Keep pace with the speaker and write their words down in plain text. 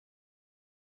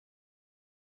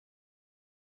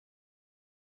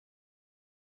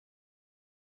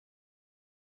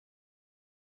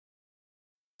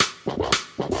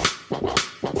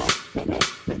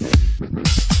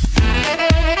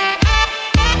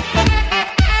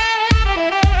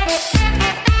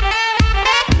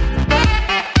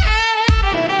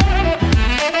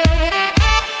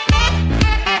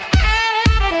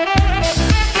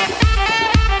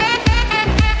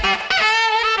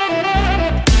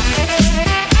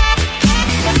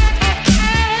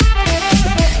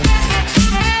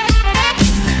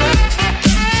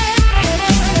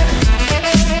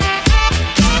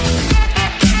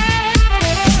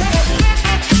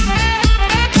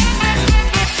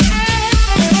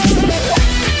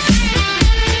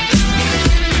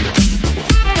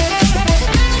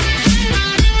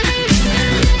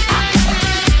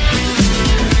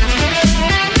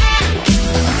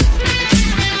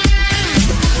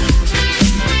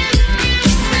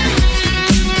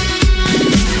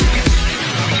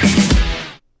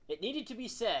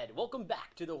ahead. Welcome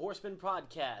back to the Horseman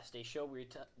podcast, a show where we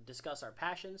discuss our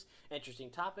passions,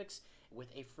 interesting topics, with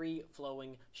a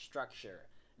free-flowing structure.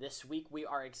 This week we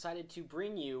are excited to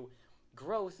bring you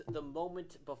growth the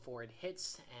moment before it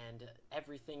hits and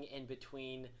everything in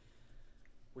between.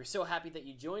 We're so happy that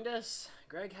you joined us.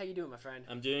 Greg, how you doing, my friend?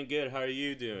 I'm doing good. How are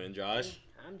you doing, Josh?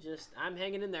 I'm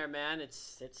hanging in there, man.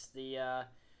 It's the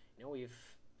we're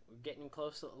getting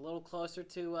close, a little closer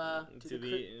to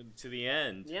the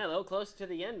end. Yeah, a little closer to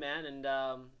the end, man. And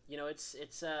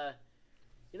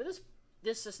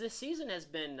this season has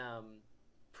been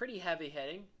pretty heavy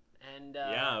hitting, and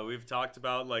yeah, we've talked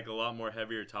about like a lot more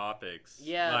heavier topics.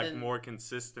 Yeah, like more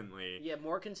consistently. Yeah,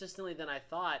 more consistently than I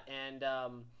thought, and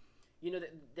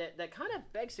that kind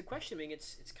of begs the question. I mean,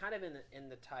 it's kind of in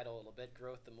the title a little bit,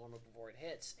 growth the moment before it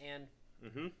hits, and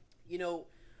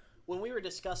when we were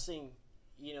discussing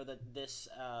this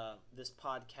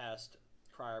podcast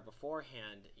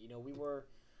beforehand, we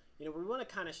want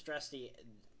to kind of stress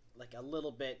a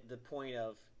little bit the point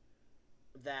of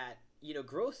that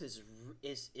growth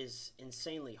is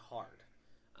insanely hard.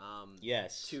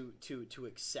 Yes. To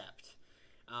accept.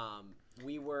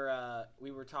 We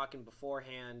were talking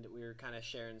beforehand. We were kind of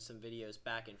sharing some videos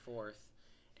back and forth,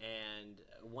 and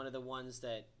one of the ones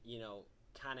that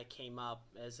kind of came up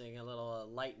as a little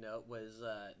light note was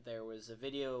there was a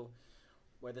video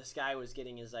where this guy was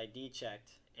getting his ID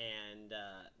checked, and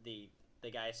the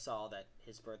guy saw that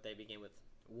his birthday began with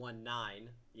 19,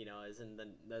 as in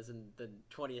the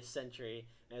 20th century,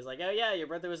 and it's like, oh yeah, your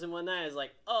birthday was in 19. It's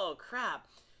like, oh crap.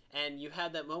 And you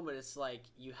had that moment. It's like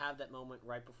you have that moment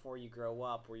right before you grow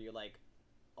up where you're like,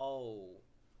 oh,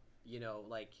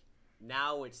 like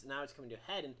now it's coming to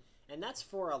a head, and that's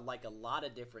for a lot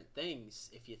of different things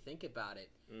if you think about it.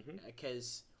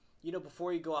 Because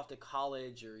before you go off to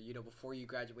college, or before you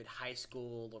graduate high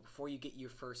school, or before you get your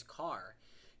first car,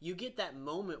 you get that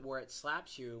moment where it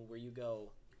slaps you, where you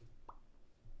go,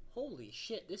 holy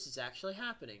shit, this is actually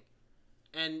happening,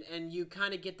 and you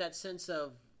kind of get that sense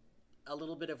of a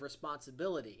little bit of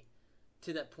responsibility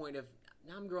to that point of,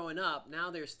 now I'm growing up,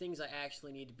 now there's things I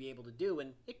actually need to be able to do,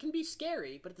 and it can be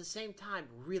scary, but at the same time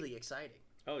really exciting.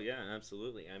 Oh yeah,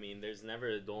 absolutely. I mean, there's never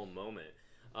a dull moment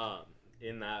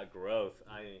in that growth.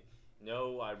 I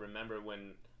remember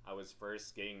when I was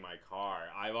first getting my car,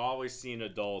 I've always seen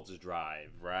adults drive,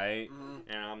 right?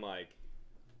 And I'm like,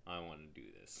 I want to do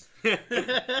this.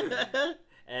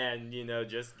 And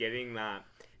just getting that,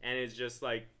 and it's just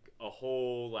like a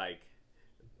whole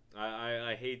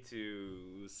I hate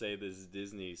to say this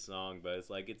Disney song, but it's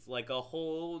like a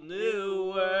whole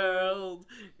new world.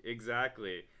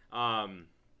 Exactly.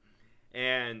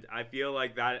 And I feel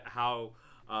like that how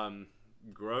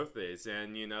growth is,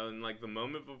 and and like the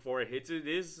moment before it hits, it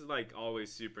is like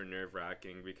always super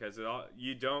nerve-wracking, because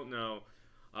you don't know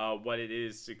what it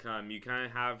is to come. You kind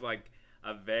of have like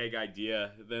a vague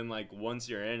idea, then like once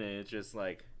you're in it, it's just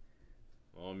like,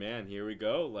 oh man, here we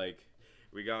go. Like,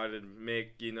 we gotta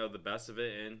make the best of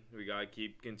it, and we gotta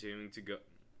keep continuing to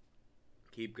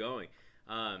keep going.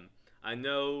 I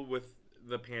know with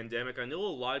the pandemic, I know a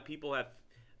lot of people have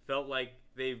felt like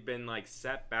they've been like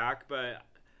set back, but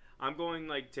I'm going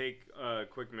take a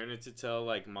quick minute to tell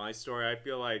like my story. I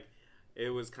feel like it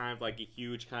was kind of like a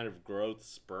huge kind of growth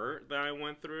spurt that I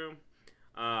went through.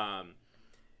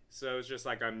 So it's just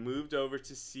like I moved over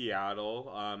to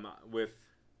Seattle with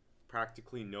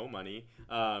practically no money,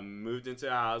 moved into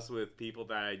a house with people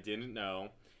that I didn't know,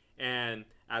 and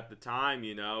at the time,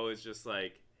 it's just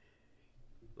like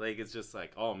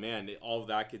oh man, all of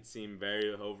that could seem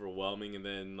very overwhelming, and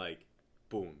then like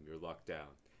boom, you're locked down.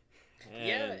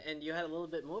 And you had a little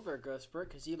bit more of a growth spurt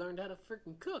because you learned how to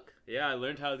freaking cook. Yeah, I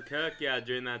learned how to cook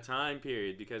during that time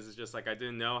period, because it's just like I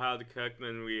didn't know how to cook.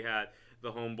 Then we had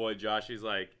the homeboy Josh. He's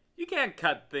like, you can't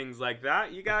cut things like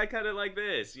that, you gotta cut it like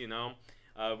this. We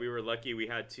were lucky. We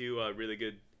had three really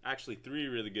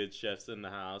good chefs in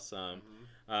the house.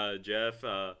 Jeff,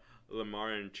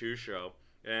 Lamar, and Chusho.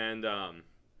 And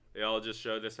they all just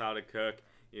showed us how to cook,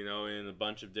 in a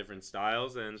bunch of different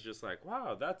styles. And it's just like,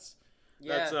 wow, that's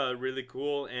really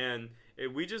cool. And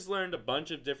we just learned a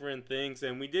bunch of different things.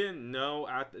 And we didn't know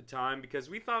at the time, because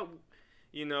we thought,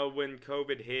 when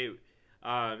COVID hit,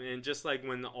 and just like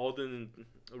when all the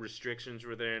restrictions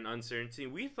were there and uncertainty,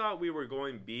 we thought we were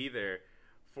going to be there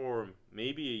for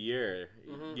maybe a year.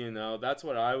 That's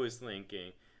what I was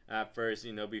thinking at first,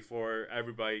 before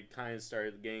everybody kind of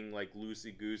started getting like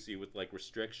loosey-goosey with like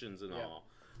restrictions and all.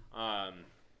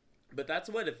 But that's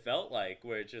what it felt like,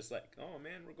 where it's just like, oh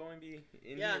man, we're going to be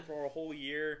in here for a whole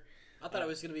year. I thought it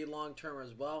was going to be long-term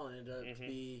as well, and it ended up to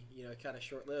be, kind of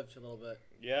short-lived a little bit.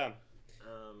 Yeah.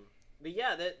 But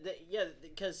yeah,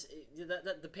 because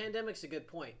the pandemic's a good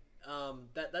point.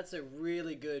 That's a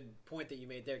really good point that you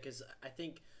made there, because I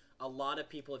think a lot of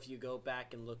people, if you go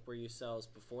back and look where yourselves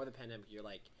before the pandemic, you're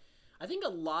like, I think a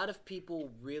lot of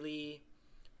people really.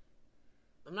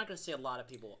 I'm not gonna say a lot of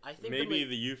people. I think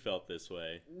maybe you felt this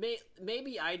way.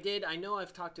 Maybe I did. I know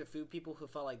I've talked to a few people who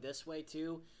felt like this way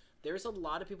too. There's a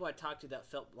lot of people I talked to that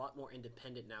felt a lot more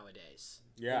independent nowadays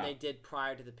than they did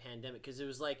prior to the pandemic. Because it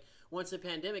was like, once the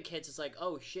pandemic hits, it's like,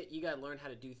 oh shit, you gotta learn how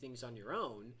to do things on your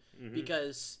own,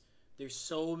 because there's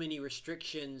so many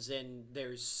restrictions, and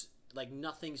there's like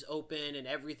nothing's open and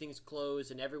everything's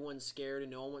closed and everyone's scared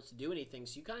and no one wants to do anything.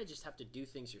 So you kind of just have to do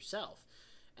things yourself.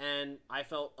 And I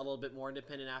felt a little bit more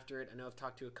independent after it. I know I've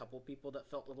talked to a couple people that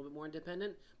felt a little bit more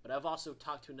independent, but I've also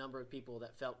talked to a number of people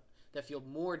that feel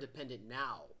more dependent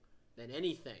now than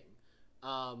anything,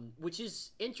 which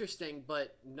is interesting,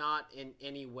 but not in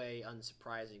any way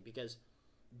unsurprising, because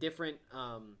different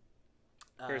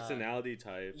personality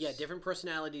types. Yeah, different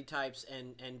personality types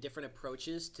and different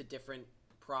approaches to different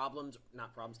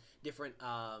different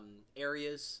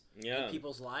areas in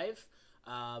people's life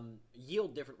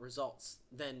yield different results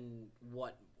than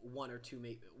what one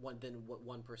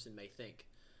person may think.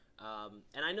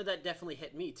 And I know that definitely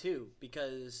hit me too,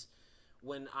 because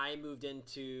when I moved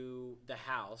into the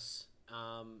house,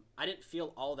 I didn't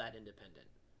feel all that independent.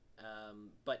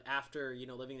 But after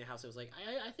living in the house, I was like,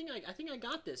 I think I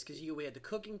got this, because we had the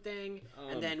cooking thing,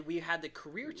 and then we had the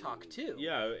career talk too.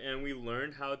 Yeah, and we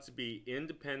learned how to be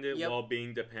independent while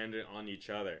being dependent on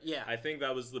each other. Yeah, I think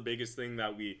that was the biggest thing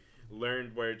that we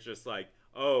learned, where it's just like,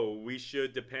 oh, we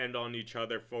should depend on each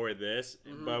other for this,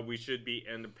 but we should be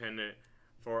independent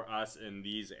for us in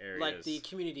these areas. Like the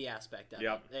community aspect of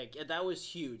it. Like, that was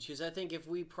huge, because I think if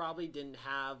we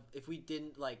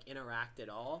didn't like interact at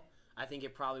all, I think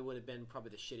it probably would have been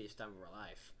the shittiest time of our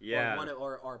life. Yeah.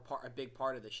 Or a big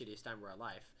part of the shittiest time of our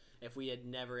life, if we had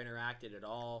never interacted at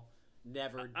all.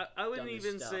 I wouldn't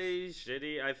even say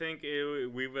shitty. I think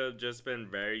we would have just been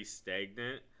very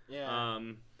stagnant. Yeah.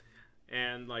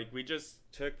 And like, we just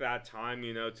took that time,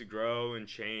 to grow and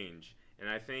change. And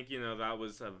I think, that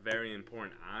was a very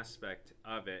important aspect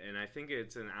of it. And I think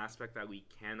it's an aspect that we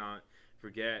cannot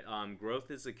forget.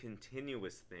 Growth is a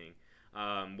continuous thing,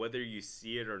 whether you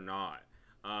see it or not.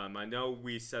 I know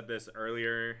we said this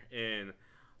earlier in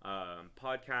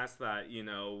podcast that,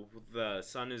 the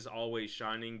sun is always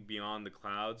shining beyond the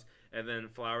clouds, and then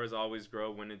flowers always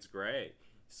grow when it's gray.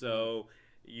 So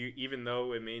even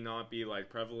though it may not be like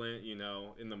prevalent,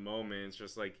 in the moment, it's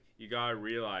just like, you gotta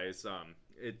realize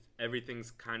everything's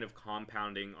kind of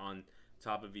compounding on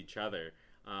top of each other,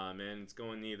 and it's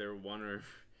going either one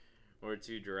or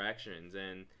two directions,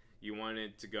 and you want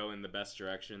it to go in the best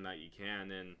direction that you can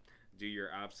and do your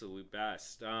absolute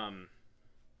best.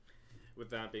 With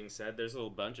that being said, there's a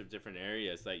whole bunch of different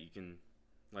areas that you can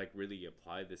like really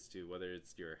apply this to, whether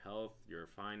it's your health, your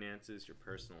finances, your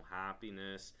personal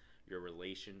happiness, your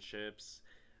relationships,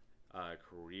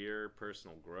 career,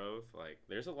 personal growth. Like,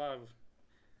 there's a lot of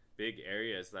big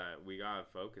areas that we gotta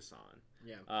focus on.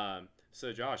 Yeah.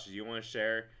 So Josh, do you want to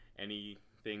share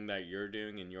anything that you're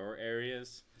doing in your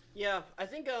areas? Yeah, I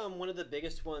think one of the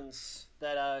biggest ones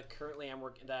that currently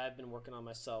that I've been working on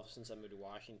myself since I moved to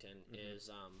Washington is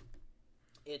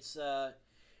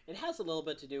it has a little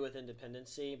bit to do with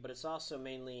independency, but it's also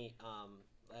mainly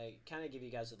I kind of give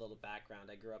you guys a little background.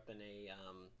 I grew up in a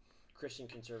Christian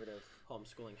conservative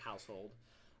homeschooling household,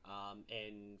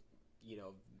 and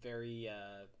very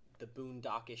the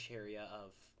boondockish area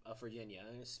of Virginia,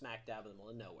 smack dab in the middle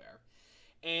of nowhere.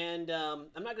 And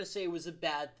I'm not going to say it was a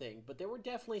bad thing, but there were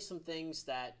definitely some things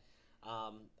that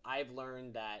I've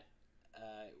learned that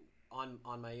on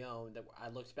my own that I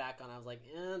looked back on. I was like,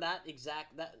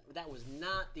 that was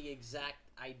not the exact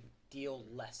ideal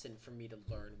lesson for me to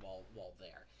learn while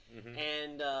there.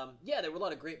 And there were a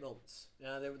lot of great moments.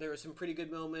 There were some pretty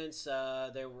good moments.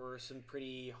 There were some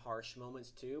pretty harsh moments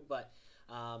too. But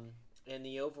in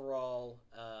the overall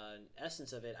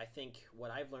essence of it, I think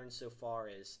what I've learned so far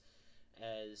is,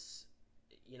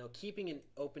 keeping an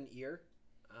open ear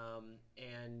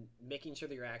and making sure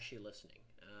that you're actually listening.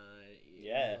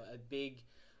 A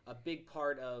big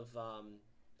part of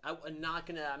I'm not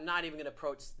even gonna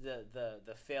approach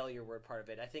the failure word part of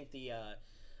it. I think the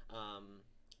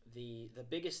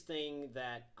biggest thing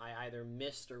that I either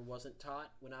missed or wasn't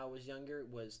taught when I was younger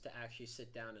was to actually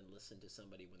sit down and listen to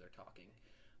somebody when they're talking.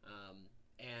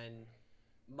 And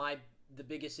the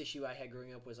biggest issue I had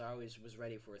growing up was I always was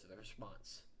ready for the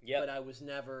response. But I was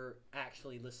never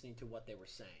actually listening to what they were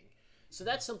saying. So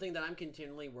that's something that I'm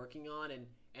continually working on,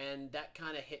 and that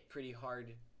kind of hit pretty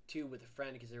hard too with a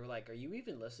friend, because they were like, "Are you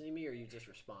even listening to me, or are you just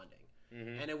responding?"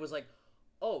 and it was like,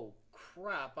 oh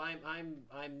crap,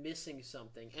 I'm missing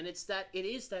something. And it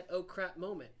is that oh crap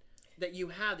moment that you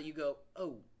have, that you go,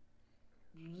 oh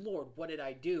Lord, what did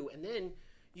I do? And then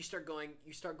you start going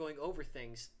over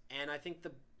things. And I think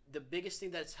the biggest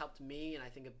thing that's helped me, and I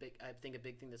think a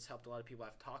big thing that's helped a lot of people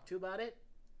I've talked to about it,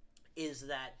 is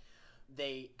that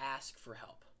they ask for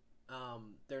help.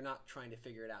 They're not trying to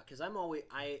figure it out, because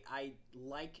I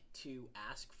like to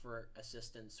ask for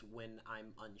assistance when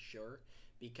I'm unsure,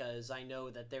 because I know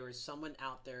that there is someone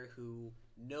out there who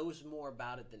knows more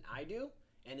about it than I do,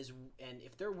 and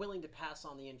if they're willing to pass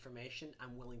on the information,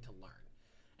 I'm willing to learn.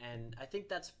 And I think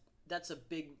that's a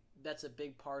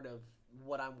big part of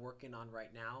what I'm working on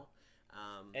right now.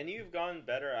 And you've gotten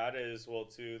better at it as well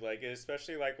too, like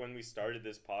especially like when we started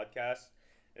this podcast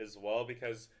as well,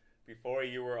 because before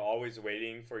you were always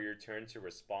waiting for your turn to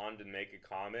respond and make a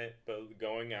comment, but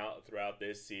going out throughout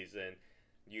this season,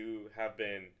 you have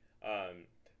been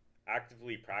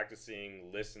actively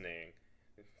practicing listening.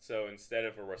 So instead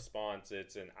of a response,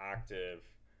 it's an active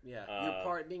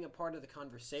being a part of the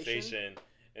conversation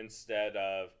instead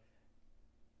of,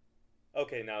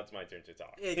 okay, now it's my turn to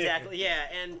talk. Exactly. Yeah.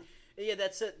 And yeah,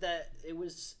 that's it. That it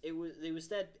was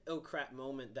that oh crap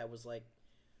moment that was like,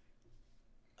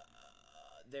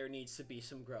 there needs to be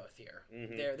some growth here.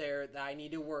 Mm-hmm. I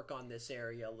need to work on this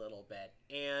area a little bit.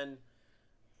 And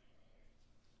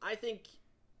I think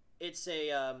it's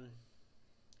been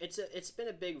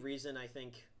a big reason, I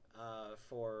think,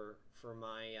 for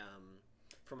my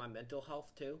mental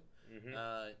health too.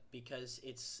 Mm-hmm. Because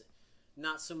it's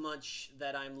not so much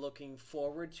that I'm looking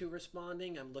forward to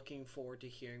responding. I'm looking forward to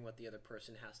hearing what the other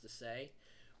person has to say,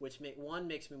 which makes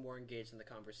me more engaged in the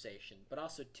conversation, but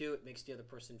also two, it makes the other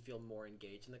person feel more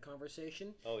engaged in the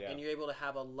conversation. Oh yeah. And you're able to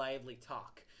have a lively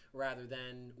talk rather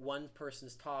than one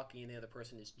person's talking and the other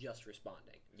person is just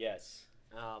responding. Yes.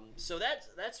 So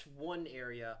that's one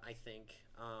area I think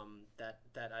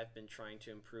that I've been trying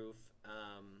to improve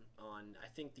on. I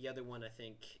think the other one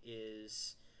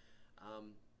is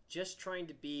just trying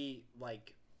to be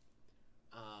like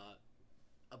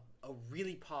a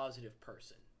really positive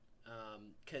person.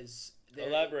 Because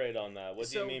elaborate on that. What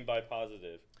do you mean by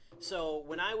positive? So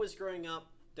when I was growing up,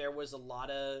 there was a lot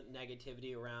of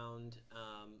negativity around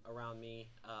me.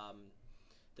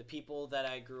 The people that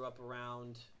I grew up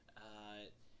around,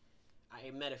 I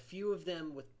met a few of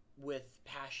them with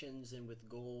passions and with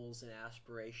goals and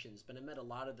aspirations, but I met a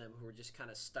lot of them who were just kind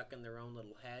of stuck in their own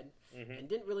little head and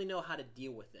didn't really know how to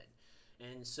deal with it.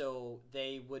 And so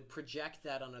they would project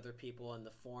that on other people in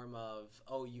the form of,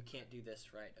 oh, you can't do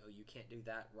this right. Oh, you can't do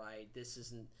that right. This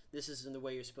isn't the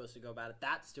way you're supposed to go about it.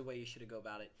 That's the way you should go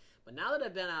about it. But now that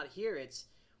I've been out here, it's,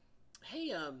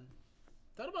 hey,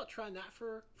 thought about trying that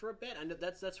for a bit. I know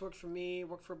that's worked for me,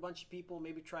 worked for a bunch of people.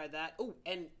 Maybe try that. Oh,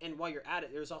 and while you're at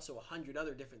it, there's also 100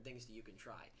 other different things that you can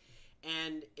try.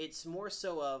 And it's more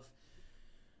so of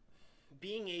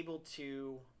being able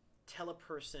to tell a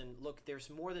person, look, there's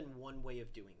more than one way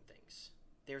of doing things.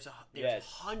 There's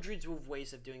hundreds of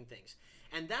ways of doing things.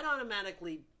 And that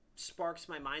automatically sparks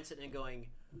my mindset and going,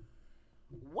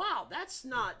 wow, that's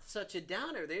not such a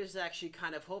downer. There's actually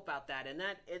kind of hope out that. And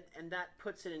that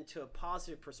puts it into a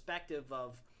positive perspective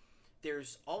of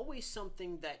there's always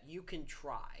something that you can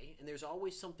try and there's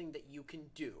always something that you can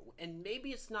do. And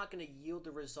maybe it's not going to yield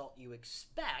the result you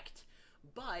expect,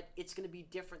 but it's going to be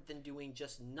different than doing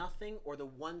just nothing or the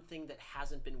one thing that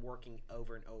hasn't been working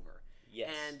over and over. Yes.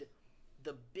 And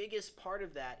the biggest part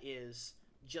of that is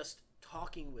just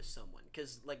talking with someone.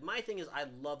 Because, like, my thing is I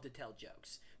love to tell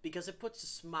jokes because it puts a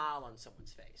smile on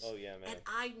someone's face. Oh, yeah, man. And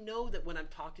I know that when I'm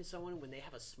talking to someone, when they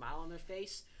have a smile on their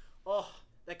face, oh,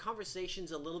 that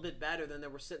conversation's a little bit better than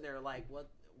that we're sitting there like,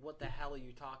 what the hell are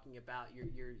you talking about?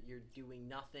 You're doing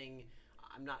nothing.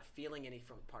 I'm not feeling any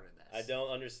from part of this. I don't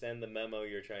understand the memo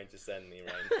you're trying to send me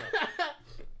right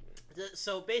now.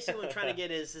 So basically what I'm trying to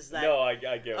get is that... No, I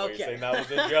get what you're saying. That was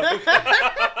a joke.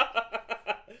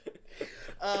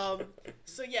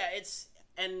 So yeah, it's...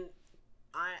 And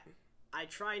I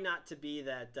try not to be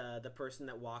that the person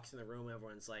that walks in the room,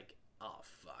 everyone's like, oh,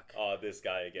 fuck. Oh, this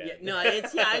guy again. Yeah, no,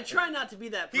 I try not to be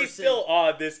that person. He's still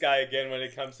this guy again when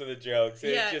it comes to the jokes.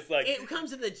 It's just like... it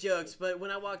comes to the jokes, but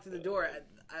when I walk through the door...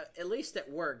 at least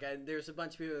at work, there's a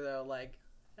bunch of people that are like,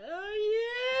 oh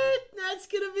yeah, that's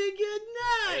gonna be a good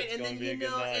night. It's and then you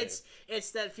know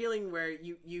it's that feeling where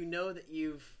you know that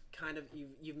you've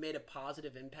made a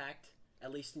positive impact,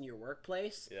 at least in your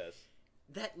workplace. Yes.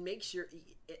 That makes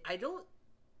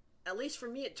at least for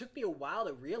me, it took me a while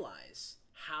to realize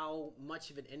how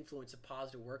much of an influence a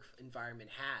positive work environment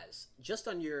has just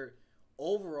on your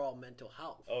overall mental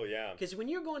health. Oh, yeah. Because when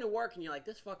you're going to work and you're like,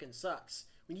 this fucking sucks.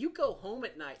 When you go home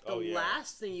at night, the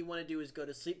last thing you want to do is go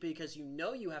to sleep because you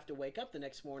know you have to wake up the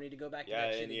next morning to go back to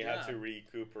that shitty job. Yeah, and you have to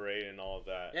recuperate and all of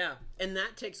that. Yeah, and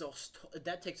that takes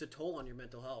a toll on your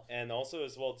mental health. And also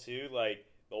as well, too, like,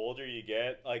 the older you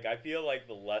get, like, I feel like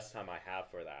the less time I have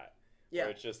for that. Yeah.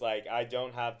 Where it's just, like, I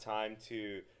don't have time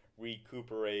to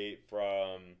recuperate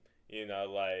from, you know,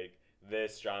 like,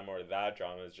 this drama or that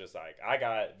drama. Is just like, I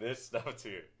got this stuff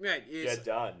to get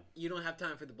done. You don't have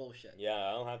time for the bullshit. Yeah,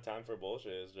 I don't have time for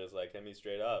bullshit. It's just like, hit me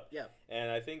straight up. Yeah. And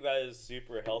I think that is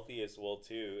super healthy as well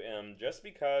too. And just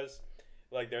because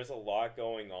like there's a lot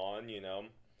going on, you know,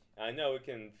 I know it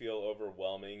can feel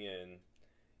overwhelming and,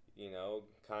 you know,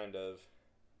 kind of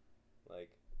like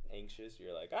anxious.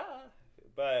 You're like,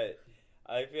 but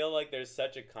I feel like there's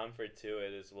such a comfort to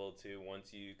it as well too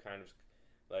once you kind of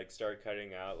like start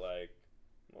cutting out like,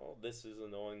 well, this is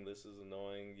annoying,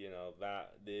 you know,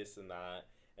 that, this and that,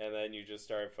 and then you just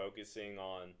start focusing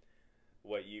on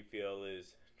what you feel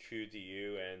is true to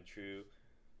you and true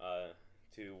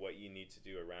to what you need to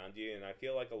do around you. And I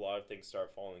feel like a lot of things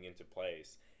start falling into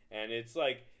place, and it's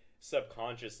like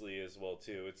subconsciously as well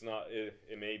too. It's not,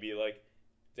 it may be like,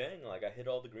 dang, like I hit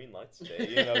all the green lights today,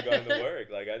 you know, going to work,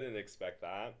 like I didn't expect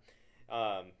that.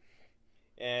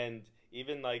 And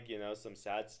even like, you know, some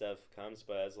sad stuff comes,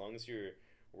 but as long as you're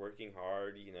working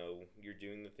hard, you know, you're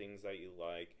doing the things that you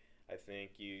like, I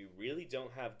think you really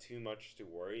don't have too much to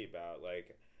worry about.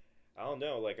 Like, I don't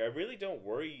know, like I really don't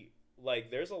worry.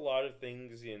 Like there's a lot of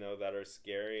things, you know, that are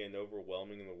scary and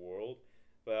overwhelming in the world,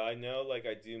 but I know like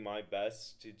I do my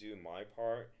best to do my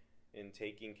part in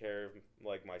taking care of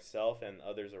like myself and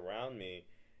others around me.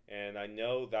 And I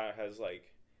know that has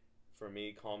like, for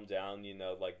me, calm down, you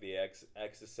know, like the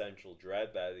existential dread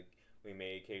that we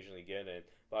may occasionally get in.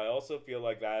 But I also feel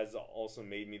like that has also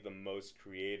made me the most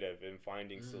creative in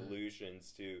finding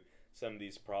solutions to some of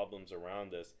these problems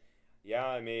around us. Yeah,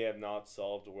 I may have not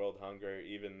solved world hunger,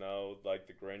 even though, like,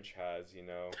 the Grinch has, you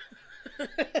know,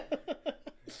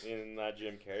 in that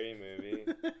Jim Carrey movie.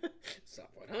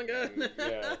 Stop world hunger.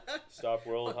 Yeah, stop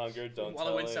world hunger, don't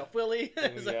wallow in self-willy.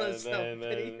 And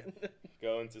then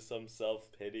go into some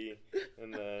self-pity,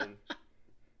 and then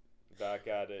back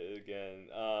at it again.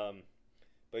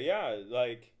 But yeah,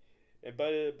 like,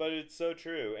 but it's so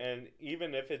true. And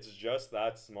even if it's just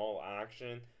that small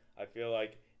action, I feel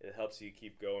like it helps you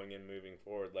keep going and moving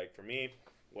forward. Like for me,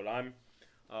 what I'm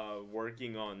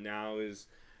working on now is,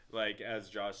 like as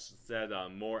Josh said,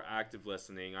 more active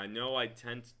listening. I know I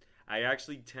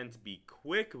actually tend to be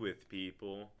quick with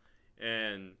people,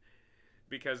 and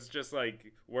because just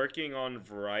like working on a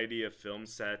variety of film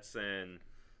sets and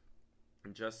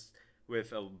just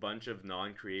with a bunch of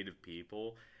non-creative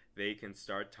people, they can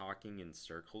start talking in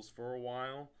circles for a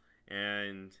while.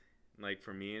 And like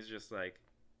for me, it's just like,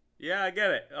 yeah, I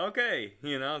get it. Okay.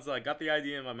 You know, it's like, got the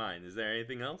idea in my mind. Is there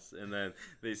anything else? And then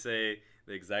they say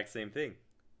the exact same thing,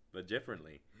 but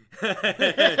differently. And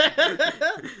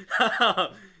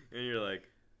you're like,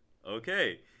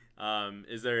 okay.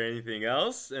 Is there anything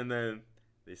else? And then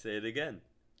they say it again,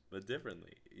 but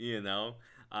differently, you know?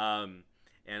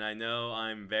 And I know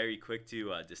I'm very quick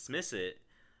to dismiss it.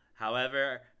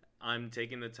 However, I'm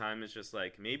taking the time. It's just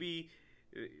like, maybe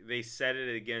they said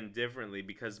it again differently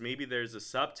because maybe there's a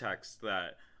subtext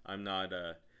that I'm not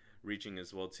reaching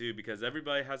as well too, because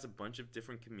everybody has a bunch of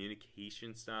different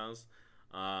communication styles.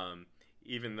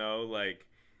 Even though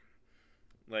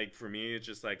like for me, it's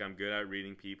just like I'm good at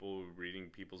reading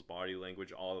people's body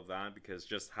language, all of that, because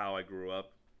just how I grew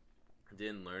up, I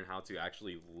didn't learn how to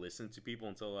actually listen to people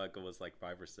until like I was like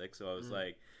 5 or 6. So I was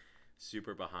like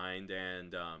super behind,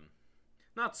 and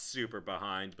not super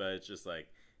behind, but it's just like,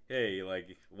 hey,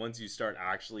 like once you start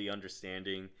actually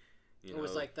understanding, you know, it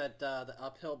was like that the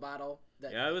uphill battle.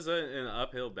 Yeah, it was an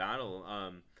uphill battle.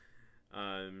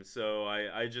 So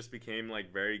I just became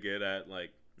like very good at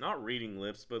like not reading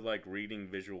lips, but like reading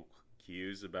visual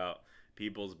cues about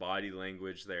people's body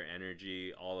language, their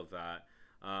energy, all of that.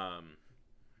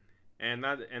 And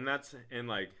that's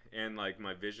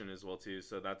my vision as well too.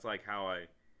 So that's like how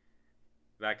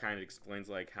that kind of explains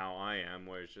like how I am,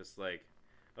 where it's just like,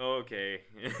 oh, okay.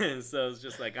 And so it's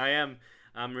just like I'm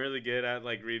really good at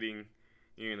like reading,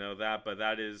 you know, that, but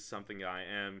that is something I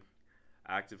am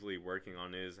actively working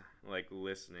on, is like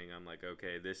listening. I'm like,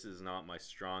 okay, this is not my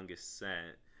strongest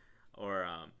scent, or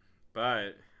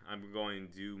but I'm going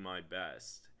to do my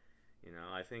best. You know,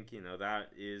 I think, you know,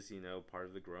 that is, you know, part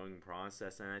of the growing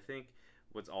process. And I think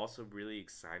what's also really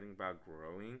exciting about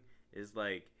growing is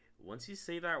like, once you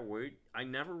say that word, I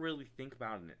never really think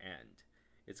about an end.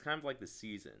 It's kind of like the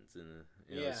seasons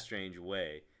in a strange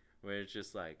way, where it's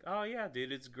just like, oh yeah,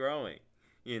 dude, it's growing.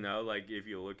 You know, like if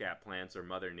you look at plants or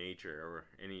Mother Nature or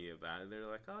any of that, they're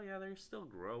like, oh yeah, they're still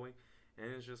growing.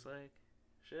 And it's just like,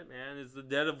 shit, man, it's the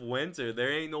dead of winter.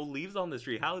 There ain't no leaves on this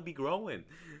tree. How it be growing?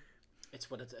 It's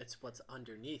what's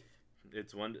underneath.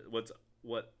 It's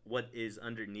what is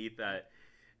underneath that,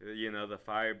 you know, the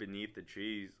fire beneath the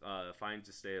trees finds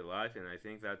to stay alive. And I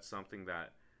think that's something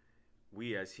that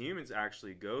we as humans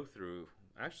actually go through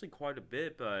actually quite a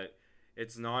bit, but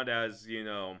it's not as, you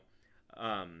know,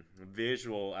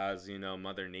 visual as, you know,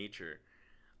 Mother Nature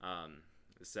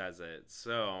says it.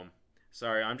 So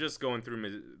sorry, I'm just going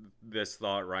through this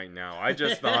thought right now. I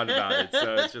just thought about it,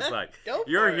 so it's just like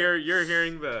you're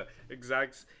hearing the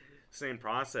exact same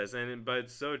process, but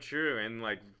it's so true. And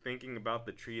like thinking about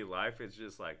the tree of life, it's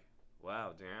just like,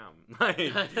 wow, damn, like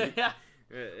Yeah.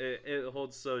 it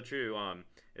holds so true.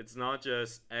 It's not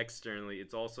just externally;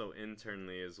 it's also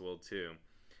internally as well too.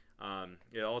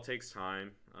 It all takes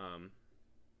time.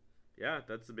 Yeah,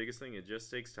 that's the biggest thing. It just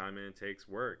takes time and it takes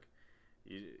work.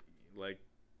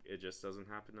 It just doesn't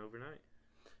happen overnight.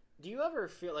 Do you ever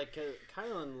feel like,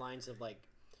 kind of on the lines of like,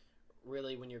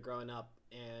 really when you're growing up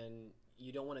and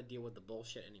you don't want to deal with the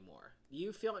bullshit anymore? Do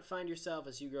you find yourself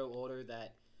as you grow older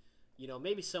that, you know,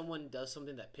 maybe someone does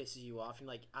something that pisses you off and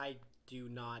like, I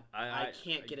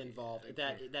can't get involved.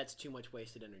 That's too much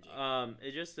wasted energy.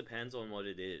 It just depends on what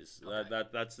it is. Okay.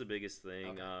 That's the biggest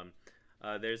thing. Okay.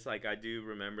 There's like, I do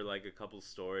remember like a couple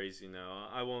stories, you know.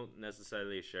 I won't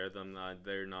necessarily share them.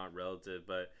 They're not relative,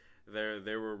 but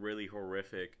there were really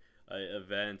horrific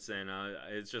events, and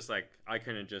it's just like I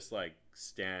couldn't just like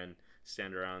stand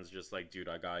around and just like, dude,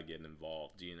 I gotta get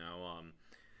involved, you know.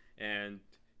 And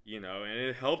you know, and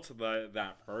it helped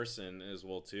that person as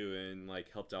well too, and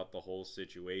like helped out the whole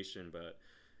situation. But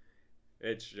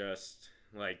it's just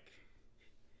like,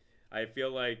 I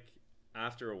feel like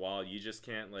after a while you just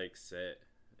can't like sit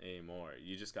anymore.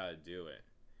 You just gotta do it.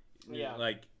 Yeah.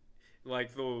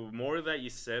 Like the more that you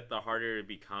sit, the harder it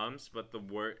becomes, but the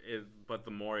more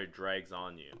it drags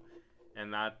on you,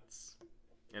 and that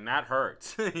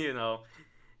hurts, you know.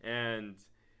 And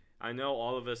I know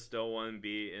all of us don't want to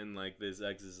be in like this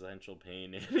existential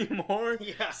pain anymore.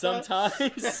 Yeah.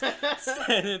 Sometimes,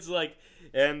 and it's like,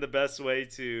 and the best way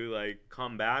to like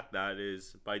combat that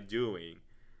is by doing,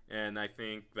 and I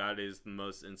think that is the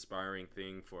most inspiring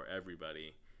thing for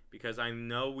everybody. Because I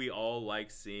know we all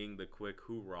like seeing the quick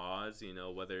hoorahs, you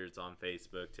know, whether it's on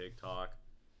Facebook, TikTok,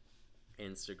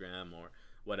 Instagram, or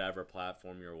whatever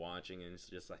platform you're watching, and it's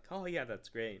just like, oh yeah, that's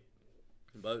great.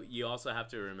 But you also have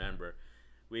to remember,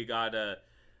 we gotta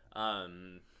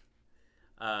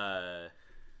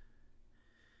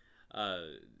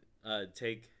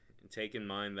take in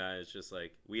mind that it's just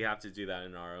like we have to do that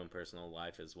in our own personal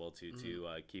life as well too, to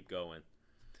keep going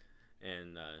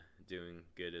and doing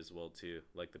good as well too,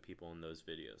 like the people in those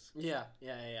videos. Yeah.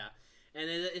 And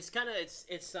it's kind of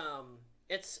it's a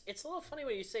little funny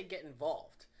when you say get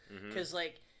involved, because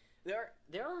like there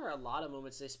are a lot of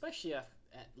moments, especially at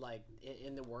like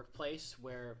in the workplace,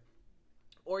 where,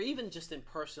 or even just in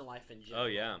personal life in general. Oh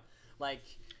yeah. Like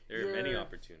there are many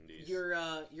opportunities. You're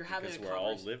having because a we're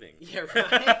all living. Yeah,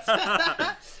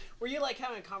 right. Where you like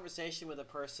having a conversation with a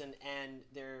person and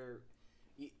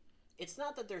it's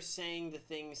not that they're saying the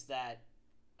things that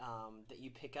that you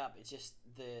pick up. It's just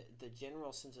the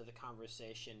general sense of the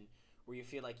conversation where you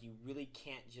feel like you really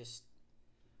can't just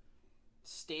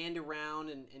stand around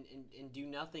and do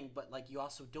nothing, but like you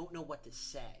also don't know what to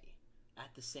say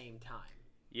at the same time.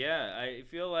 Yeah, I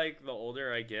feel like the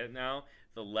older I get now,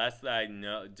 the less that I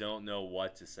don't know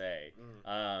what to say.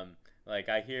 Like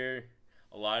I hear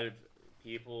a lot of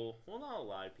people, well, not a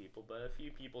lot of people, but a few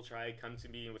people try to come to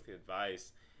me with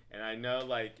advice. And I know,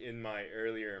 like, in my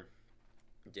earlier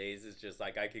days, it's just,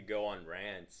 like, I could go on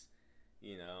rants,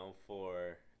 you know,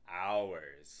 for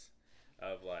hours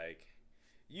of, like,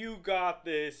 you got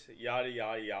this, yada,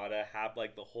 yada, yada, have,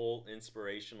 like, the whole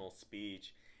inspirational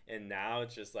speech. And now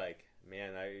it's just, like,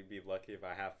 man, I'd be lucky if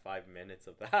I have 5 minutes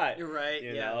of that. You're right,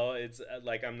 you know, it's,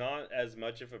 like, I'm not as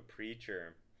much of a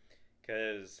preacher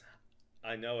because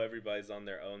I know everybody's on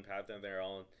their own path and their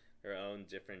own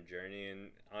different journey,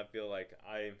 and I feel like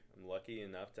I'm lucky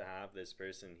enough to have this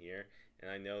person here,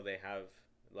 and I know they have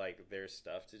like their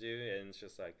stuff to do, and it's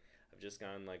just like I've just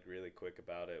gotten like really quick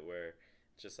about it, where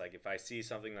it's just like if I see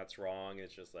something that's wrong,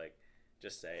 it's just like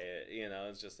just say it, you know.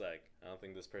 It's just like I don't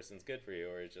think this person's good for you,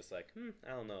 or it's just like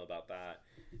I don't know about that,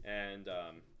 and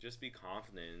just be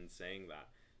confident in saying that,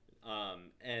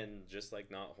 and just like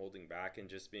not holding back and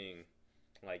just being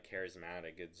like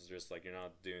charismatic. It's just like you're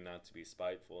not doing that to be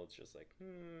spiteful. It's just like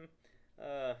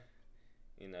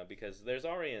You know, because there's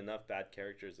already enough bad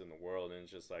characters in the world, and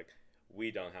it's just like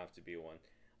we don't have to be one.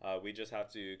 We just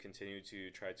have to continue to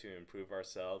try to improve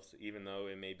ourselves, even though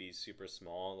it may be super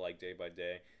small, like day by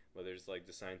day. Whether it's like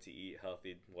deciding to eat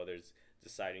healthy, whether it's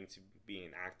deciding to be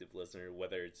an active listener,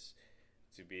 whether it's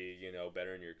to be, you know,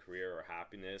 better in your career or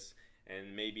happiness,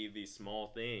 and maybe these small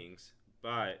things,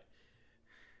 but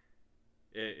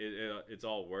it's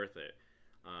all worth it.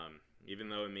 Even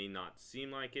though it may not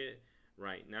seem like it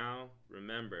right now,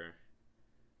 remember,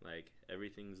 like,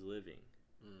 everything's living.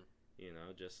 Mm. You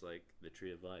know, just like the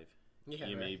tree of life. Yeah,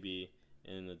 you right. may be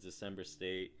in a December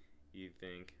state, you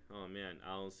think, oh man,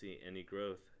 I don't see any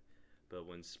growth. But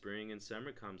when spring and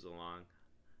summer comes along,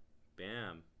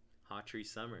 bam, hot tree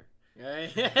summer.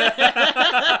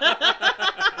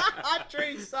 Hot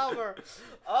tree summer.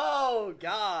 Oh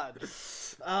God.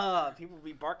 People will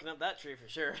be barking up that tree for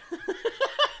sure.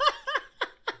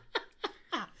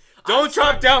 Don't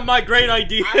chop down my great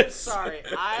ideas.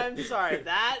 I'm sorry.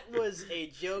 That was a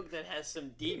joke that has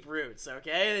some deep roots.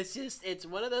 Okay, it's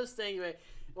one of those things where,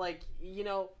 like, you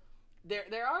know,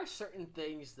 there are certain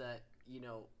things that, you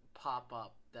know, pop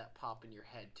in your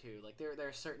head too. Like there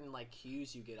are certain like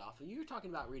cues you get off of. You were talking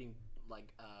about reading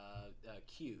like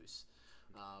cues.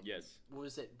 Yes. What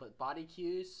was it? But body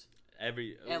cues.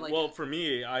 Well, for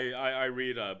me, I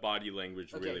read body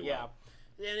language really well.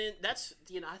 And that's,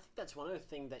 you know, I think that's one other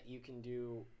thing that you can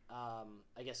do.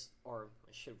 I guess, or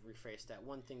I should rephrase that.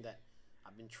 One thing that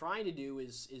I've been trying to do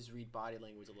is read body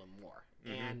language a little more.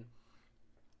 Mm-hmm. And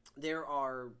there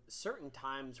are certain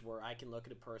times where I can look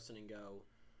at a person and go,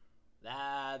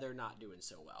 they're not doing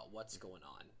so well. What's going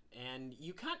on? And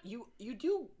you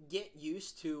do get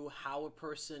used to how a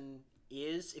person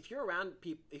is. If you're around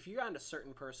a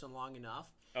certain person long enough,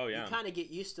 you kind of get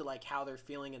used to like how they're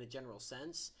feeling in a general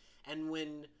sense. And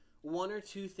when one or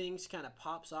two things kind of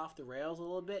pops off the rails a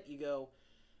little bit, you go,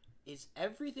 is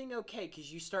everything okay?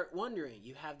 Because you start wondering.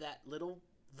 You have that little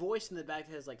voice in the back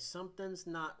that says like, something's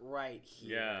not right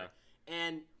here. Yeah.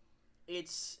 And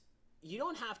you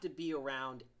don't have to be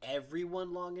around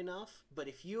everyone long enough, but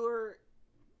if you're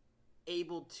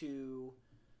able to,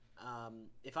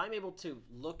 if I'm able to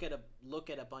look at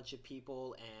a bunch of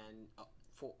people and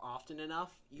for often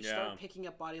enough, you start picking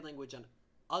up body language on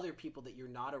other people that you're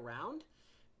not around,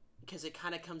 because it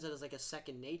kind of comes out as like a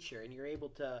second nature, and you're able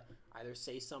to either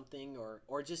say something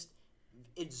or just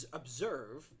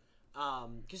observe.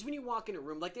 Because when you walk in a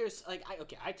room, like there's like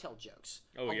I tell jokes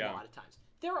a lot of times.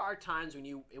 There are times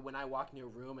when I walk into a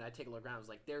room and I take a look around, I was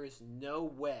like, there is no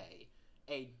way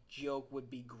a joke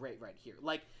would be great right here.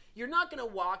 Like, you're not gonna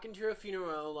walk into a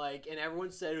funeral like and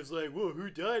everyone said it was like, whoa, who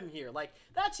died in here? Like,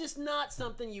 that's just not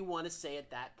something you want to say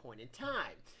at that point in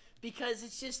time, because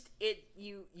it's just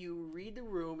you read the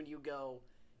room and you go,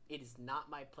 it is not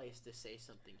my place to say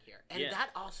something here. And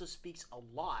that also speaks a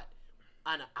lot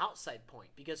on an outside point,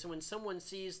 because when someone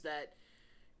sees that,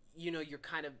 you know, you're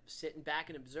kind of sitting back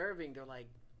and observing, they're like,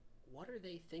 what are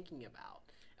they thinking about?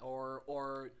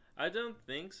 Or I don't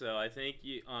think so. I think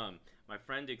my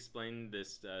friend explained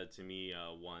this to me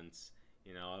once.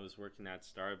 You know, I was working at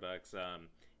Starbucks,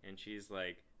 and she's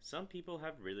like, some people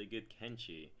have really good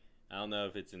kenchi. I don't know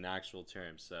if it's an actual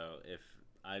term, so if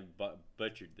I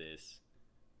butchered this,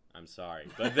 I'm sorry.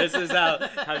 But this is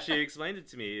how she explained it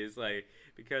to me. Is like,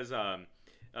 because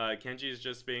Kenji is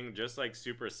just being just like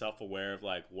super self-aware of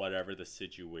like whatever the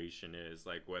situation is,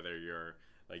 like whether you're,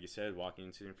 like you said, walking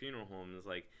into a funeral home, is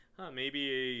like, maybe,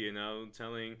 you know,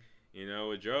 telling, you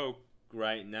know, a joke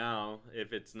right now,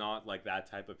 if it's not like that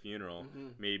type of funeral,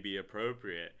 may be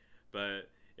appropriate. But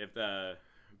if the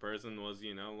person was,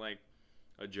 you know, like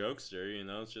a jokester, you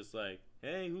know, it's just like,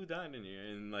 hey, who died in here?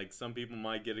 And like some people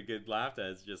might get a good laugh at it.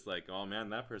 It's just like, oh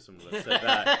man, that person would have said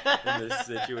that in this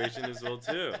situation as well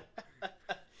too.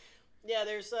 Yeah,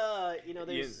 there's you know,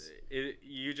 there's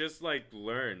you just like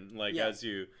learn like as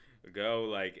you go,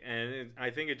 like, and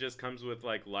I think it just comes with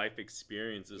like life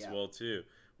experience as well too,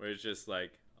 where it's just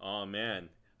like, oh man,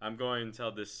 I'm going to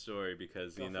tell this story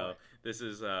because you know this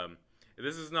is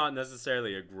not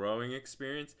necessarily a growing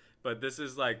experience, but this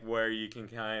is like where you can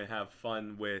kind of have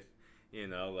fun with, you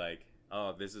know, like,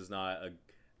 oh, this is not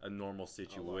a normal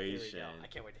situation. Oh, I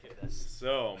can't wait to hear this.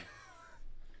 So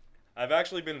I've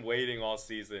actually been waiting all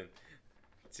season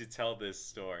to tell this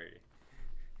story.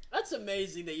 That's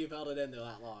amazing that you've held it in there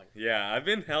that long. Yeah, I've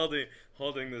been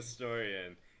holding this story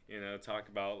and, you know, talk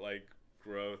about like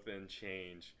growth and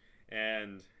change,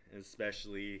 and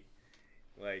especially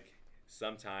like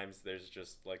sometimes there's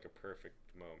just like a perfect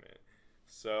moment.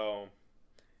 So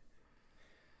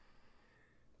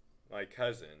my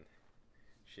cousin,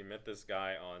 she met this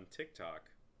guy on TikTok.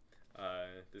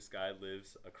 This guy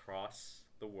lives across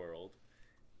the world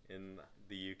in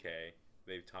the UK.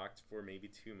 They've talked for maybe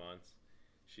 2 months.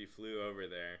 She flew over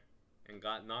there and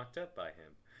got knocked up by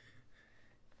him.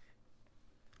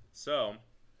 So,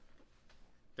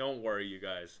 don't worry, you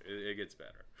guys. It gets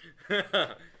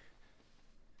better.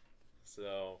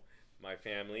 So, my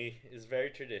family is very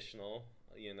traditional.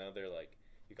 You know, they're like,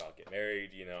 you gotta get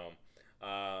married, you know.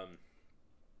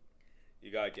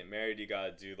 You gotta get married, you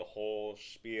gotta do the whole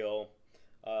spiel.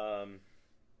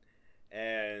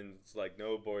 And it's like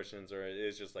no abortions, or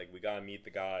it's just like we gotta meet the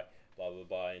guy, blah blah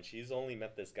blah. And she's only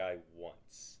met this guy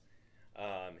once,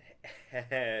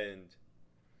 and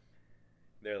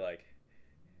they're like,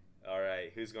 all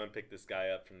right, who's gonna pick this guy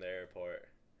up from the airport?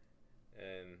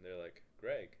 And they're like,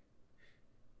 Greg,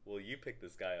 will you pick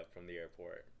this guy up from the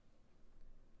airport?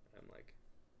 I'm like,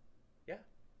 yeah,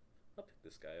 I'll pick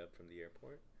this guy up from the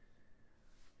airport.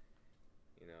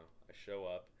 You know, I show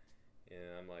up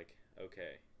and I'm like,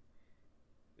 okay,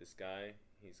 this guy,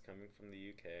 he's coming from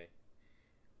the UK.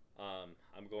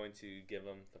 I'm going to give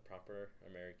him the proper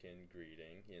American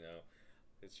greeting, you know.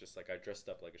 It's just like I dressed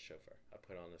up like a chauffeur. I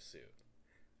put on a suit.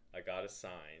 I got a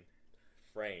sign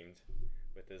framed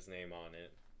with his name on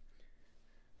it.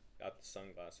 Got the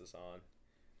sunglasses on,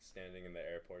 standing in the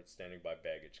airport, standing by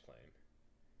baggage claim.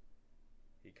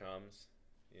 He comes,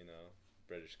 you know,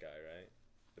 British guy, right?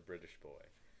 The British boy.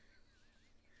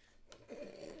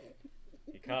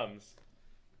 He comes.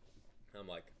 I'm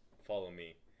like, follow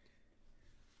me.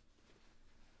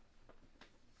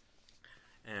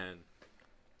 And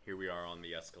here we are on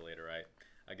the escalator, right?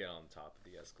 I get on top of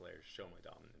the escalator, show my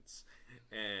dominance.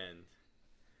 And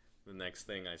the next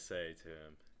thing I say to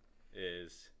him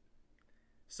is,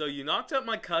 so you knocked up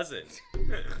my cousin.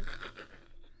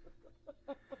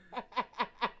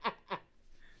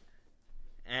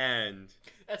 And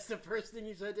that's the first thing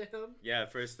you said to him? Yeah,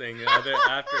 first thing.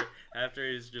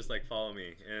 After he's just like, follow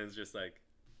me. And it's just like,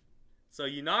 so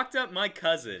you knocked up my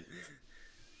cousin.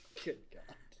 Good God.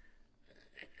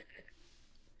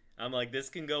 I'm like, this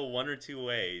can go one or two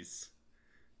ways.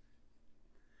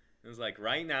 It was like,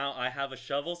 right now, I have a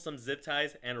shovel, some zip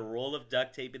ties, and a roll of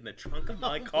duct tape in the trunk of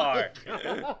my car.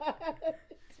 My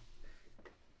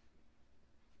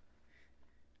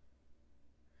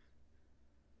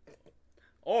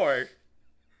Or,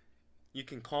 you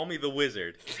can call me the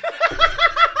Wizard.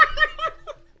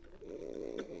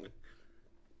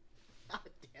 God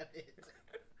damn it.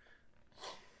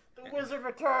 The Wizard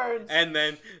returns. And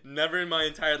then, never in my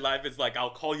entire life, it's like,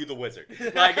 I'll call you the Wizard.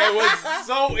 Like, it was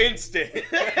so instant.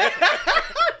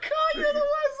 I'll call you the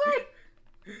Wizard.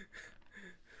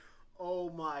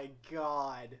 Oh my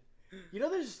God. You know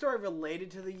there's a story related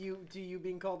to you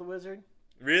being called the Wizard?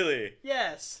 Really?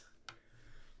 Yes.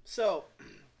 So,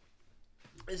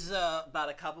 this is about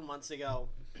a couple months ago,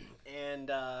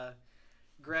 and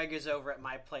Greg is over at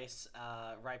my place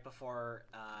right before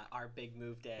our big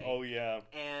move day. Oh, yeah.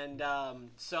 And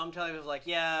so I'm telling him, like,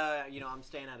 yeah, you know, I'm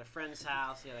staying at a friend's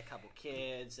house. He had a couple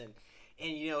kids, and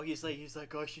you know, he's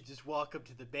like, oh, I should just walk up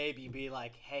to the baby and be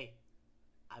like, hey,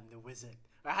 I'm the Wizard.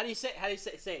 Or how do you say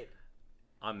it?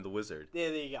 I'm the Wizard. Yeah,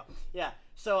 there you go. Yeah.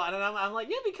 So I'm like,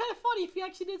 yeah, it'd be kind of funny if you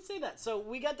actually did say that. So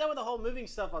we got done with the whole moving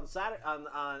stuff on Saturday, on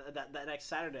that next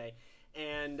Saturday,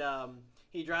 and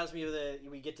he drives me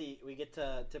we get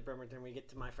to Bremerton. We get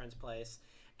to my friend's place,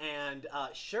 and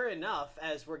sure enough,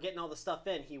 as we're getting all the stuff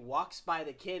in, he walks by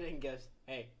the kid and goes,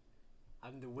 "Hey,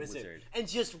 I'm the Wizard," and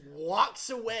just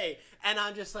walks away. And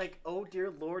I'm just like, oh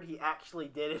dear Lord, he actually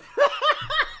did it.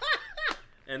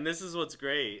 And this is what's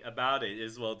great about it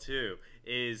as well too,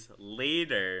 is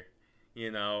later,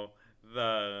 you know,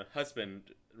 the husband,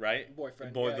 right?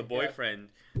 The boyfriend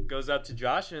goes up to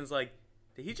Josh and is like,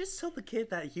 did he just tell the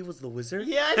kid that he was the Wizard?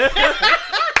 Yeah.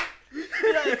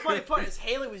 You know, the funny part is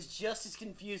Haley was just as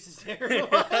confused as Sarah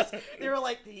was. They were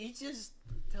like, did he just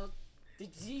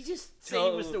say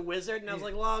he was the Wizard? And I was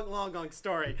like, long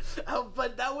story.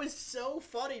 But that was so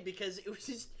funny because it was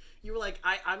just, you were like,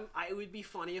 it would be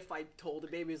funny if I told the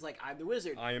baby, it was like, I'm the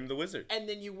Wizard. I am the Wizard. And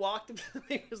then you walked up to the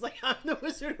baby, it was like, I'm the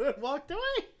Wizard, and walked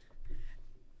away.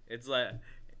 It's like,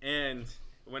 and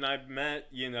when I met,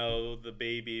 you know, the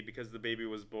baby, because the baby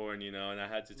was born, you know, and I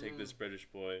had to take this British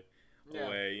boy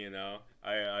away, you know,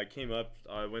 I came up,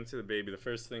 I went to the baby. The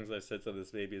first things I said to this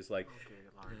baby is like,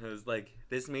 it was like,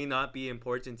 this may not be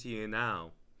important to you now,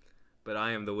 but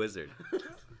I am the Wizard.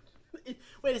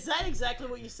 Wait, is that exactly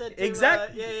what you said to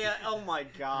Exactly. Yeah. Oh my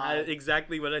God.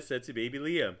 Exactly what I said to baby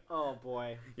Liam. Oh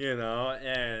boy. You know,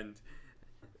 and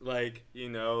like, you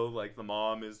know, like the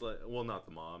mom is like, well, not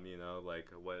the mom, you know, like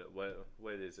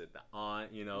what is it? The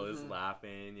aunt, you know, is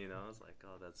laughing, you know. I was like,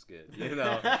 oh, that's good, you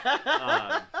know.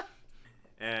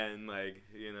 And like,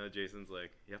 you know, Jason's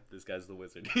like, "Yep, this guy's the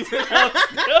wizard." He's like, "Oh,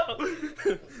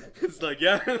 no." It's like,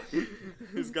 yeah,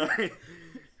 this guy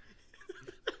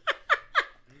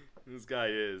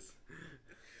is.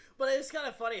 But it's kind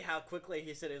of funny how quickly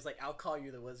he said it was like, "I'll call you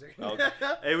the wizard." Okay.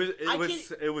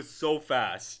 It was so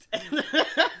fast.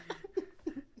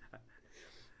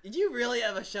 Did you really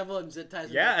have a shovel and zip ties?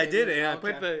 Yeah, I did, and I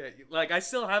put I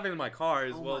still have it in my car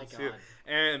as well too. God.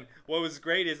 And what was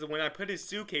great is that when I put his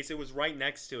suitcase, it was right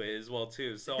next to it as well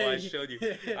too. So I showed you,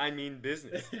 I mean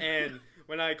business. And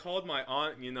when I called my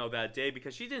aunt, you know, that day,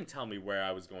 because she didn't tell me where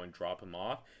I was going to drop him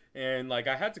off, and like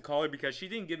I had to call her because she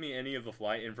didn't give me any of the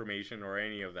flight information or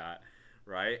any of that,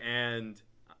 right? And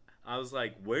I was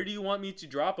like, "Where do you want me to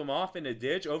drop him off? In a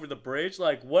ditch over the bridge?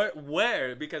 Like what?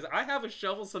 Where? Because I have a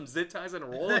shovel, some zip ties, and a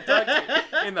roll of duct tape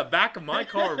in the back of my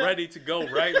car, ready to go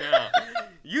right now.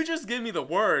 You just give me the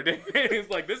word." It's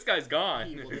like, this guy's gone.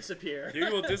 He will disappear. He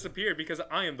will disappear because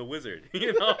I am the wizard.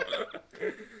 You know.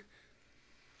 Oh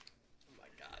my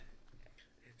God.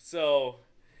 So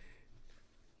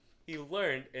he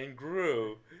learned and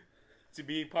grew to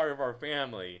be part of our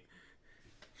family.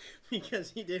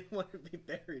 Because he didn't want to be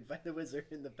buried by the wizard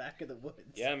in the back of the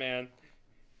woods. Yeah, man.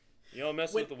 You don't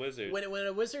mess with the wizard. When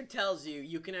a wizard tells you,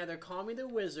 you can either call me the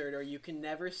wizard or you can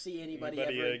never see anybody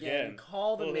ever again.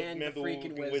 Call the man the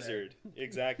freaking wizard.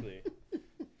 Exactly.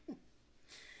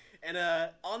 And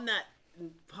on that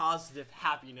positive,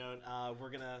 happy note, we're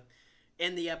going to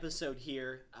end the episode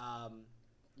here.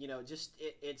 You know, it's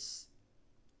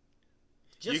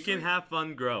just... You can have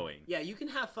fun growing. Yeah, you can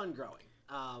have fun growing.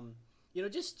 You know,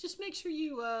 just make sure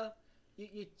you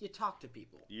talk to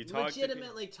people.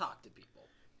 Legitimately talk to people.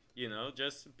 You know,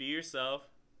 just be yourself,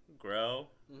 grow,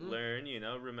 learn, you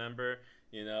know, remember,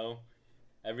 you know,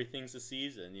 everything's a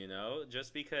season, you know.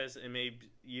 Just because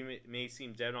you may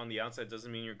seem dead on the outside doesn't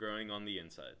mean you're growing on the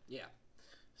inside. Yeah.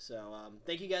 So,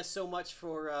 thank you guys so much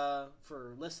for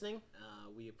listening.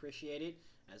 We appreciate it.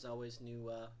 As always, new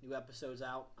episodes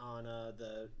out on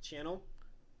the channel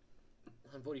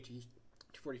on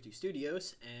 42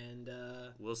 Studios, and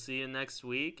we'll see you next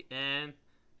week, and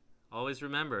always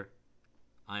remember,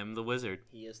 I am the wizard.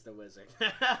 He is the wizard.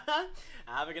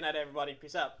 Have a good night, everybody.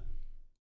 Peace out.